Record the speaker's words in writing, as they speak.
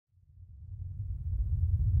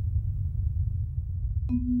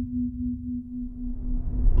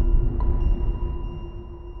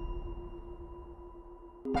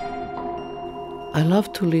I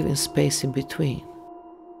love to live in space in between.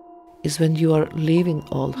 It's when you are leaving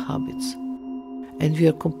old habits and you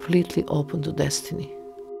are completely open to destiny.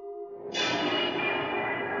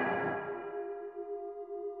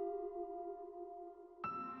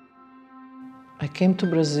 I came to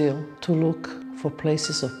Brazil to look for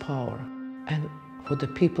places of power and for the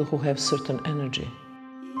people who have certain energy.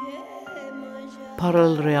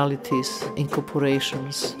 Parallel realities,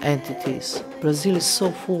 incorporations, entities. Brazil is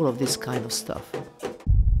so full of this kind of stuff.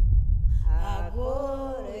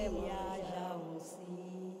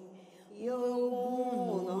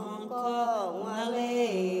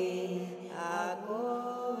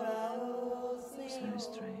 It's very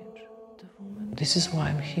strange. This is why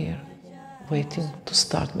I'm here, waiting to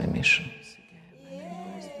start my mission.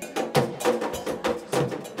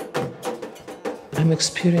 I'm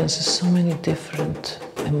experiencing so many different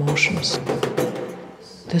emotions.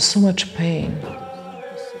 There's so much pain.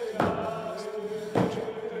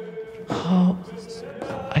 How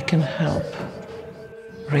I can help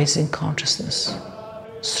raising consciousness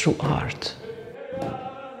through art.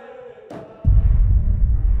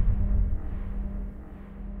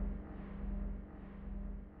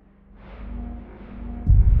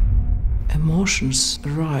 Emotions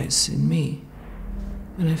arise in me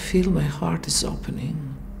when I feel my heart is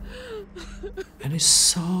opening, and it's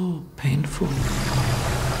so painful.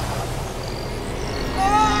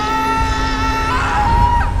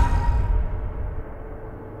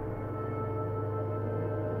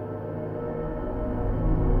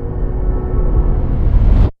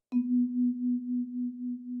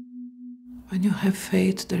 When you have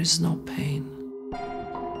faith, there is no pain.